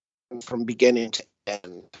one from beginning to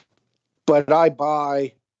end. But I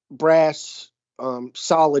buy brass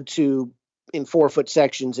solid tube in 4-foot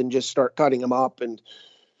sections and just start cutting them up and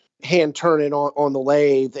hand turn it on the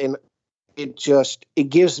lathe. And it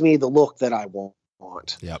gives me the look that I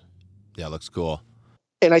want. Yep. Yeah, it looks cool.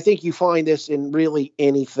 And I think you find this in really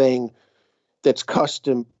anything that's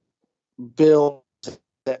custom built,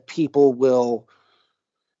 that people will,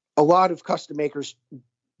 a lot of custom makers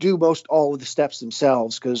do most all of the steps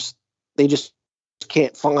themselves because they just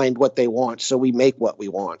can't find what they want. So we make what we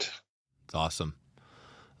want. It's awesome.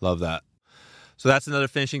 Love that. So that's another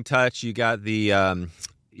finishing touch. You got the,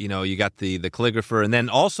 you got the calligrapher, and then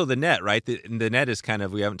also the net, right? The net is kind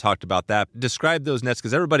of, we haven't talked about that. Describe those nets,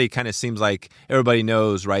 because everybody kind of seems like everybody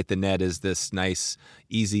knows, right? The net is this nice,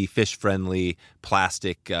 easy, fish-friendly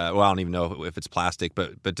plastic. Well, I don't even know if it's plastic,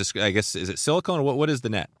 but I guess, is it silicone or what is the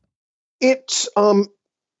net? It's a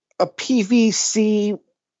PVC.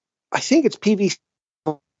 I think it's PVC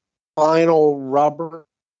vinyl rubber.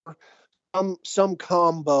 Some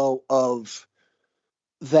combo of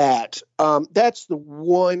that. That's the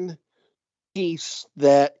one piece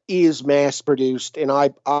that is mass produced, and I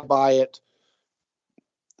buy it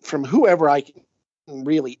from whoever I can.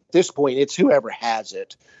 Really, at this point, it's whoever has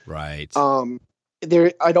it. Right.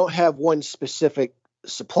 I don't have one specific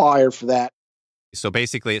supplier for that. So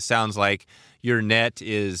basically, it sounds like your net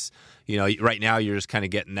is, right now you're just kind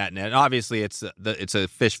of getting that net. Obviously, it's a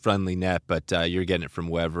fish-friendly net, but you're getting it from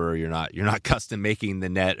whoever. You're not custom making the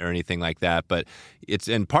net or anything like that. But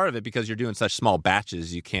and part of it, because you're doing such small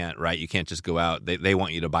batches, you can't, right? You can't just go out. They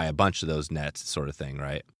want you to buy a bunch of those nets, sort of thing,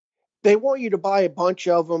 right? They want you to buy a bunch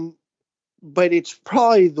of them, but it's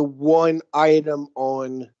probably the one item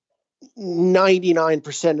on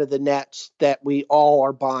 99% of the nets that we all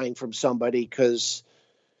are buying from somebody, because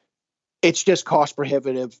it's just cost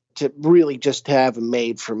prohibitive to really just have them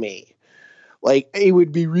made for me. Like, it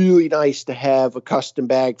would be really nice to have a custom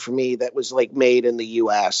bag for me that was like made in the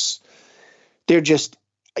US. They're just,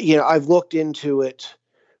 I've looked into it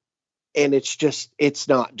and it's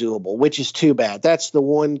not doable, which is too bad. That's the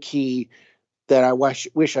one key that I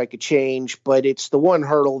wish I could change, but it's the one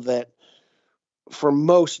hurdle that for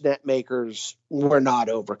most net makers, we're not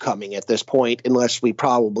overcoming at this point, unless we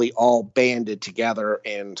probably all banded together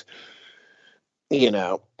and,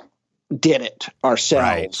 did it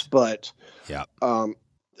ourselves. Right. But yeah,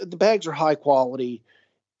 the bags are high quality,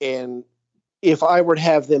 and if I were to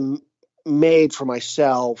have them made for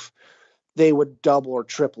myself, they would double or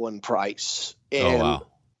triple in price. And wow.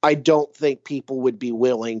 I don't think people would be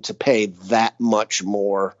willing to pay that much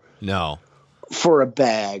more. No. For a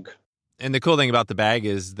bag. And the cool thing about the bag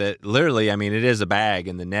is that literally, it is a bag,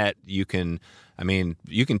 and the net, you can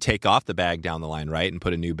take off the bag down the line, right? And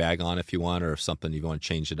put a new bag on if you want, or if something you want to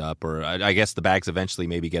change it up, or I guess the bags eventually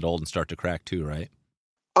maybe get old and start to crack too, right?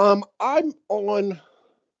 I'm on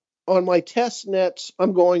my test nets,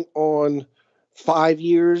 I'm going on 5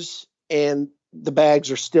 years, and the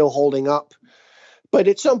bags are still holding up. But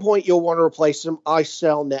at some point you'll want to replace them. I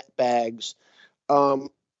sell net bags.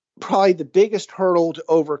 Probably the biggest hurdle to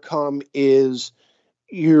overcome is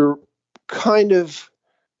you're kind of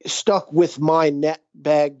stuck with my net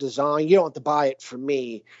bag design. You don't have to buy it from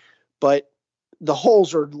me, but the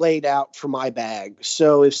holes are laid out for my bag.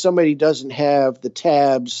 So if somebody doesn't have the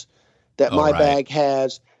tabs that my bag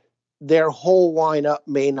has, their hole lineup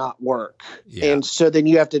may not work. Yeah. And so then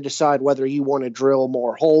you have to decide whether you want to drill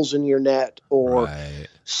more holes in your net or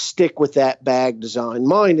stick with that bag design.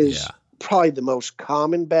 Mine is probably the most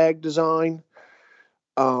common bag design.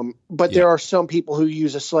 But there are some people who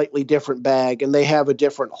use a slightly different bag and they have a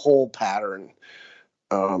different hole pattern.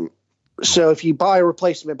 So if you buy a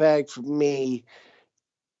replacement bag from me,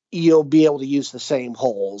 you'll be able to use the same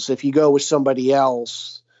holes. If you go with somebody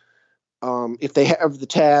else, if they have the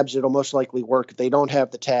tabs, it'll most likely work. If they don't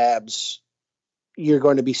have the tabs, you're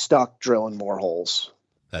going to be stuck drilling more holes.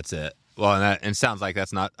 That's it. Well, and it sounds like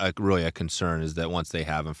that's not really a concern, is that once they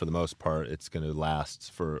have them, for the most part, it's going to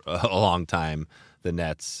last for a long time, the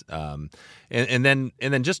nets. And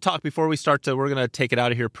then just talk before we start we're going to take it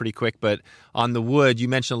out of here pretty quick, but on the wood, you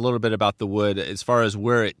mentioned a little bit about the wood as far as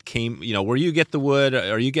where it came, where you get the wood.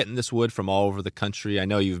 Are you getting this wood from all over the country? I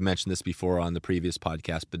know you've mentioned this before on the previous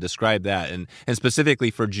podcast, but describe that. And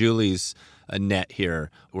specifically for Julie's net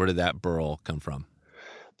here, where did that burl come from?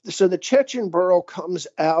 So the Chechen burl comes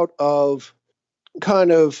out of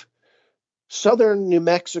kind of southern New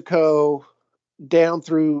Mexico down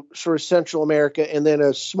through sort of Central America, and then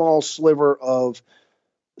a small sliver of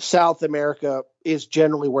South America is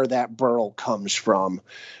generally where that burl comes from.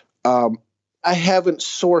 I haven't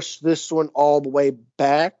sourced this one all the way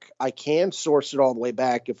back. I can source it all the way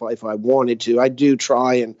back if I wanted to. I do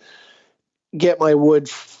try and get my wood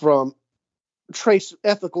from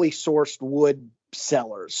ethically sourced wood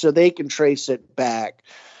sellers, so they can trace it back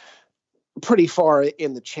pretty far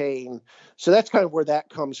in the chain. So that's kind of where that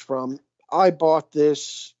comes from. I bought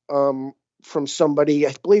this from somebody,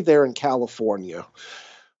 I believe they're in California,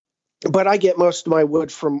 but I get most of my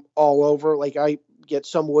wood from all over. Like, I get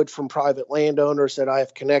some wood from private landowners that I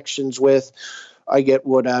have connections with. I get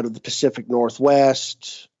wood out of the Pacific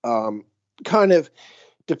Northwest. Kind of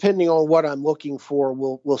depending on what I'm looking for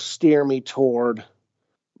will steer me toward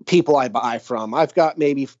people I buy from. I've got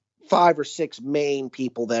maybe 5 or 6 main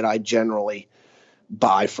people that I generally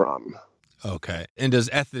buy from. Okay. And does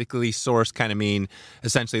ethically sourced kind of mean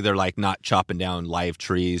essentially they're like not chopping down live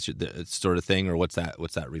trees sort of thing, or what's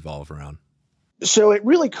that revolve around? So it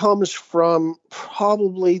really comes from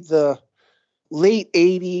probably the late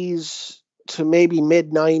 80s to maybe mid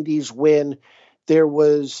 90s, when there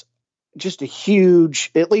was just a huge,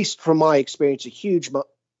 at least from my experience, a huge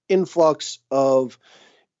influx of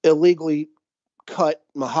illegally cut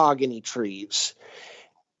mahogany trees.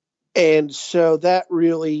 And so that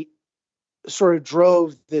really sort of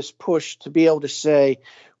drove this push to be able to say,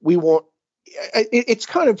 it's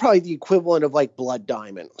kind of probably the equivalent of like blood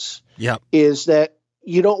diamonds. Yeah. Is that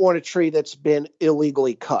you don't want a tree that's been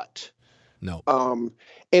illegally cut. No.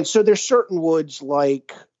 And so there's certain woods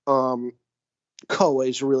like koa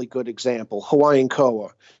is a really good example, Hawaiian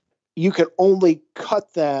koa. You can only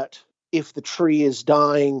cut that if the tree is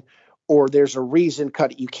dying or there's a reason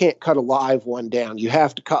cut it. You can't cut a live one down. You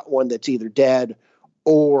have to cut one that's either dead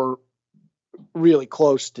or really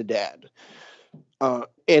close to dead.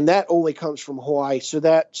 And that only comes from Hawaii. So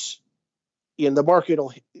that's, the market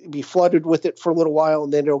will be flooded with it for a little while,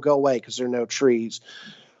 and then it'll go away because there are no trees.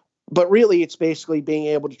 But really, it's basically being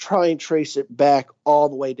able to try and trace it back all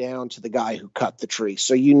the way down to the guy who cut the tree.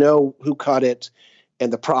 So you know who cut it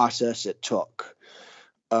and the process it took.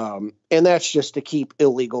 And that's just to keep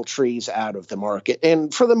illegal trees out of the market.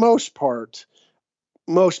 And for the most part,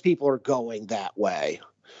 most people are going that way.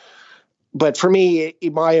 But for me,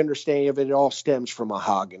 my understanding of it all stems from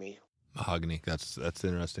mahogany. Mahogany. That's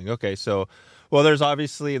interesting. Okay. So, well, there's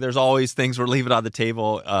always things we're leaving on the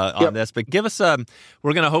table on this, but give us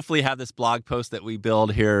we're going to hopefully have this blog post that we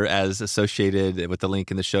build here as associated with the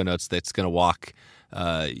link in the show notes that's going to walk,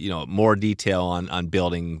 more detail on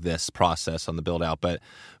building this process on the build out. But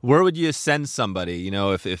where would you send somebody,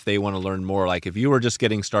 if they want to learn more? Like if you were just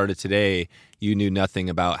getting started today, you knew nothing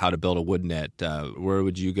about how to build a wood net, where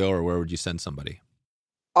would you go, or where would you send somebody?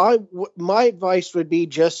 My advice would be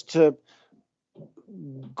just to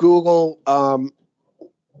Google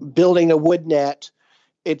building a wood net.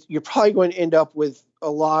 You're probably going to end up with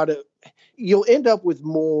you'll end up with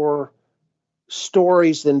more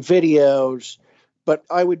stories than videos, but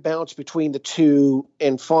I would bounce between the two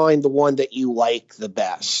and find the one that you like the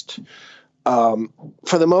best. For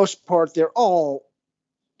the most part, they're all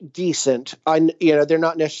decent. They're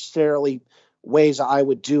not necessarily ways I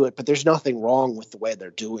would do it, but there's nothing wrong with the way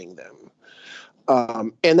they're doing them.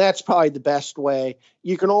 And that's probably the best way.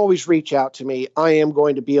 You can always reach out to me. I am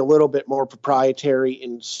going to be a little bit more proprietary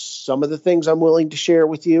in some of the things I'm willing to share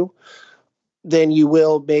with you than you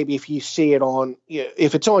will maybe if you see it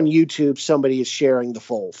if it's on YouTube, somebody is sharing the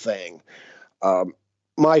full thing.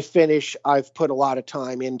 My finish, I've put a lot of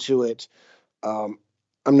time into it.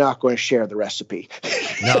 I'm not going to share the recipe.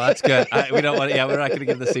 No, that's good. We don't want to, we're not going to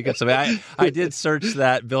give the secrets away. I did search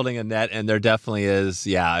that building a net, and there definitely is.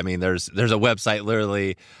 Yeah. I mean, there's a website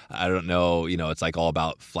literally, I don't know, it's like all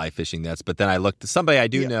about fly fishing nets. But then I looked, somebody I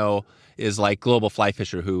do know is like Global Fly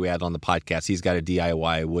Fisher, who we had on the podcast. He's got a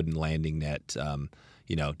DIY wooden landing net,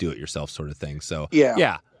 do it yourself sort of thing. So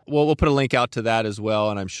yeah. Well, we'll put a link out to that as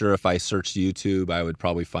well. And I'm sure if I searched YouTube, I would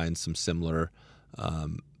probably find some similar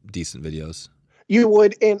decent videos. You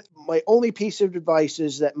would, and my only piece of advice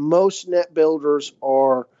is that most net builders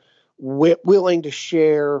are willing to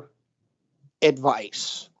share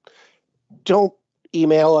advice. Don't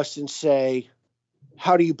email us and say,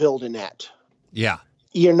 how do you build a net? Yeah.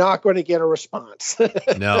 You're not going to get a response.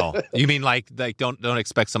 No. You mean like don't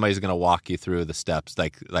expect somebody's going to walk you through the steps,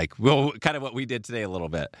 like kind of what we did today a little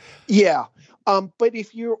bit. Yeah. But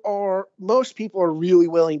if most people are really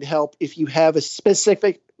willing to help if you have a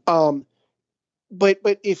specific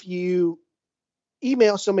But if you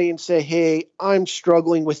email somebody and say, hey, I'm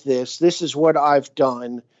struggling with this. This is what I've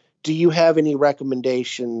done. Do you have any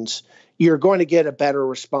recommendations? You're going to get a better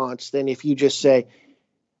response than if you just say,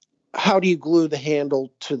 how do you glue the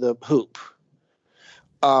handle to the hoop?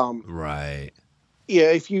 Right.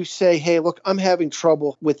 Yeah, if you say, hey, look, I'm having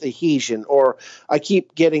trouble with adhesion, or I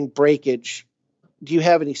keep getting breakage, do you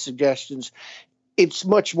have any suggestions? It's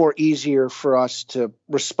much more easier for us to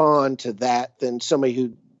respond to that than somebody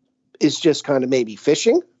who is just kind of maybe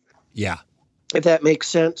fishing. Yeah. If that makes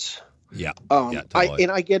sense. Yeah. Yeah, totally.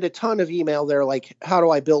 I get a ton of email there like, how do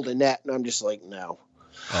I build a net? And I'm just like, no.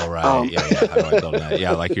 Oh, right. Yeah. How do I build that?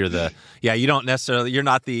 Yeah. Like you don't necessarily, you're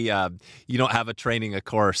not you don't have a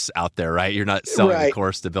course out there, right? You're not selling a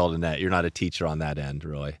course to build a net. You're not a teacher on that end,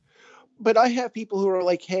 really. But I have people who are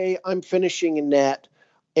like, hey, I'm finishing a net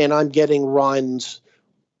and I'm getting runs.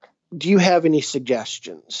 Do you have any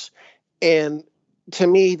suggestions? And to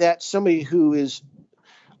me, that's somebody who is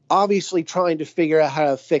obviously trying to figure out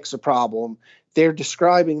how to fix a problem. They're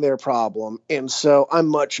describing their problem. And so I'm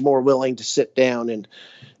much more willing to sit down and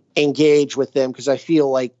engage with them because I feel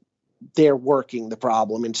like they're working the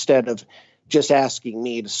problem instead of just asking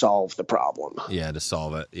me to solve the problem. Yeah, to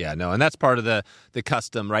solve it. Yeah, no, and that's part of the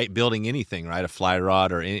custom, right? Building anything, right? A fly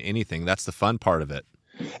rod or anything. That's the fun part of it.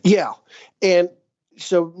 Yeah. And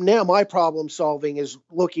so now my problem solving is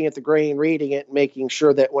looking at the grain, reading it, and making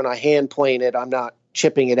sure that when I hand plane it, I'm not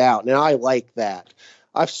chipping it out. And I like that.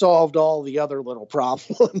 I've solved all the other little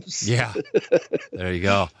problems. Yeah. There you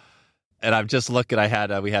go. And I'm just looking, we had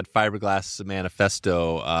Fiberglass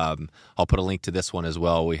Manifesto. I'll put a link to this one as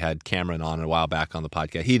well. We had Cameron on a while back on the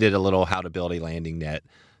podcast. He did a little how to build a landing net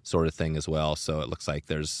sort of thing as well. So it looks like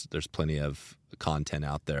there's plenty of content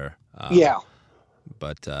out there. Yeah.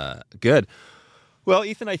 But good. Well,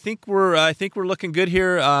 Ethan, I think we're looking good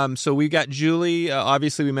here. So we got Julie.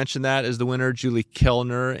 Obviously, we mentioned that as the winner, Julie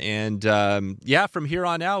Kellner. And from here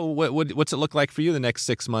on out, what's it look like for you the next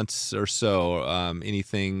 6 months or so?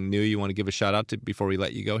 Anything new you want to give a shout out to before we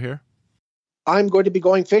let you go here? I'm going to be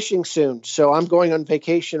going fishing soon. So I'm going on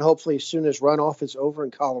vacation, hopefully as soon as runoff is over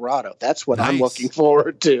in Colorado. That's what I'm looking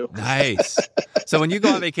forward to. Nice. So when you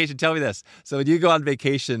go on vacation, tell me this. So when you go on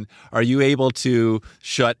vacation, are you able to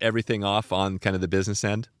shut everything off on kind of the business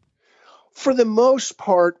end? For the most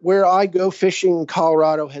part, where I go fishing in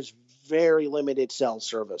Colorado has very limited cell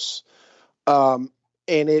service. And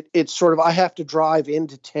it's sort of, I have to drive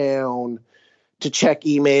into town to check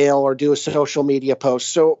email or do a social media post.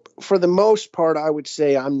 So for the most part, I would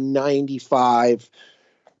say I'm 95%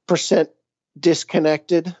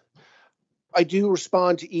 disconnected. I do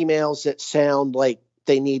respond to emails that sound like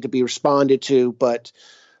they need to be responded to, but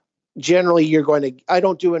generally I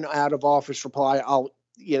don't do an out of office reply. I'll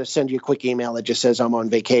send you a quick email that just says I'm on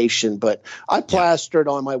vacation, but I plastered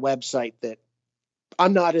on my website that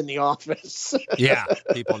I'm not in the office. Yeah.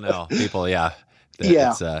 People know.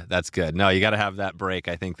 Yeah. That's good. No, you got to have that break.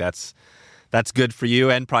 I think that's good for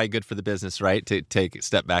you and probably good for the business, right? To take a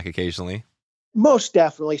step back occasionally. Most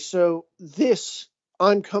definitely. So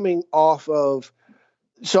I'm coming off of,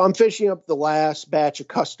 so I'm finishing up the last batch of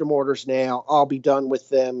custom orders now. I'll be done with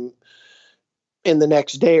them in the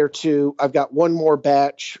next day or two. I've got one more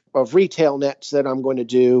batch of retail nets that I'm going to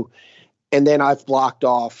do. And then I've blocked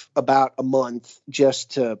off about a month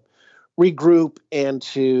just to regroup and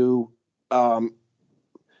to,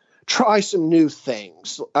 try some new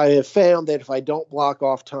things. I have found that if I don't block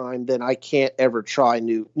off time, then I can't ever try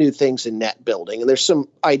new things in net building. And there's some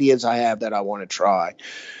ideas I have that I want to try.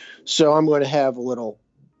 So I'm going to have a little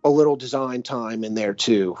design time in there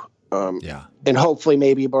too. And hopefully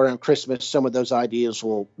maybe around Christmas, some of those ideas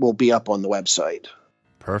will be up on the website.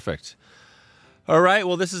 Perfect. All right.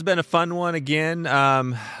 Well, this has been a fun one again.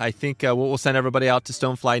 I think we'll send everybody out to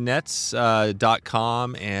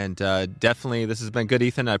stoneflynets.com. And definitely this has been good,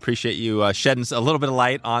 Ethan. I appreciate you shedding a little bit of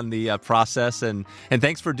light on the process. And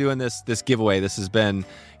thanks for doing this giveaway. This has been,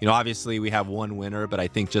 obviously we have one winner, but I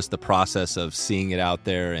think just the process of seeing it out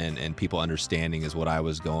there and people understanding is what I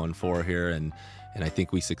was going for here. And I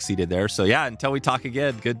think we succeeded there. So, yeah, until we talk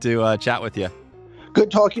again, good to chat with you. Good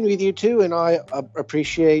talking with you, too. And I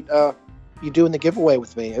appreciate you doing the giveaway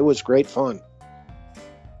with me. It was great fun.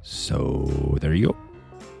 So there you go.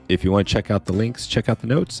 If you want to check out the links, check out the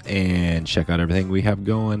notes, and check out everything we have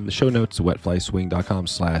going, the show notes,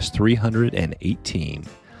 wetflyswing.com/318.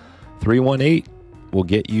 318 will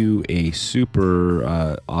get you a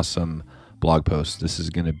super awesome blog post. This is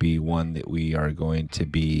going to be one that we are going to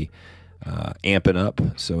be amping up.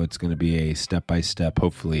 So it's going to be a step-by-step,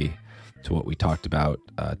 hopefully, to what we talked about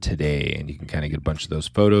today. And you can kind of get a bunch of those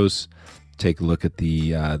photos. Take a look at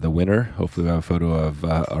the winner. Hopefully we have a photo of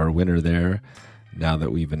our winner there. Now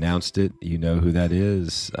that we've announced it, you know who that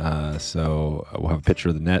is. So we'll have a picture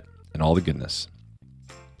of the net and all the goodness.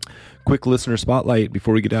 Quick listener spotlight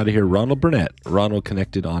before we get out of here. Ronald Burnett. Ronald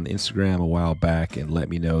connected on Instagram a while back and let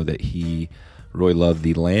me know that he Really loved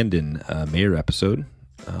the Landon Mayer episode.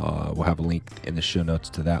 We'll have a link in the show notes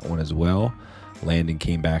to that one as well. Landon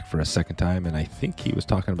came back for a second time, and I think he was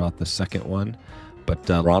talking about the second one. But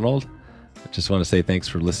Ronald, I just want to say thanks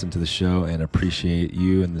for listening to the show and appreciate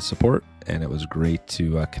you and the support. And it was great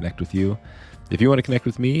to connect with you. If you want to connect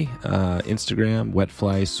with me, Instagram,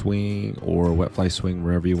 Wetfly Swing, or Wetfly Swing,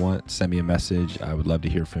 wherever you want, send me a message. I would love to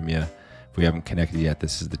hear from you. If we haven't connected yet,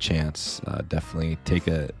 this is the chance. Definitely take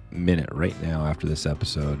a minute right now after this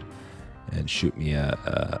episode and shoot me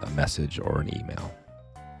a message or an email.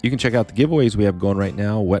 You can check out the giveaways we have going right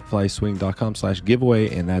now,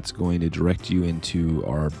 wetflyswing.com/giveaway, and that's going to direct you into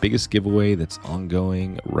our biggest giveaway that's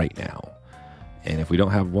ongoing right now. And if we don't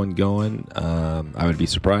have one going, I would be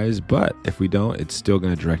surprised, but if we don't, it's still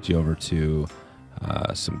going to direct you over to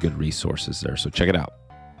some good resources there. So check it out.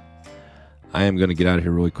 I am going to get out of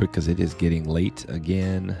here really quick because it is getting late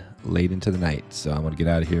again, late into the night. So I'm going to get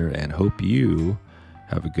out of here and hope you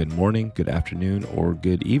have a good morning, good afternoon, or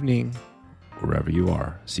good evening, wherever you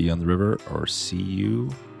are. See you on the river or see you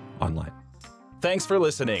online. Thanks for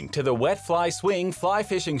listening to the Wetfly Swing Fly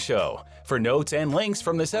Fishing Show. For notes and links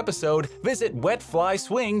from this episode, visit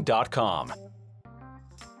wetflyswing.com.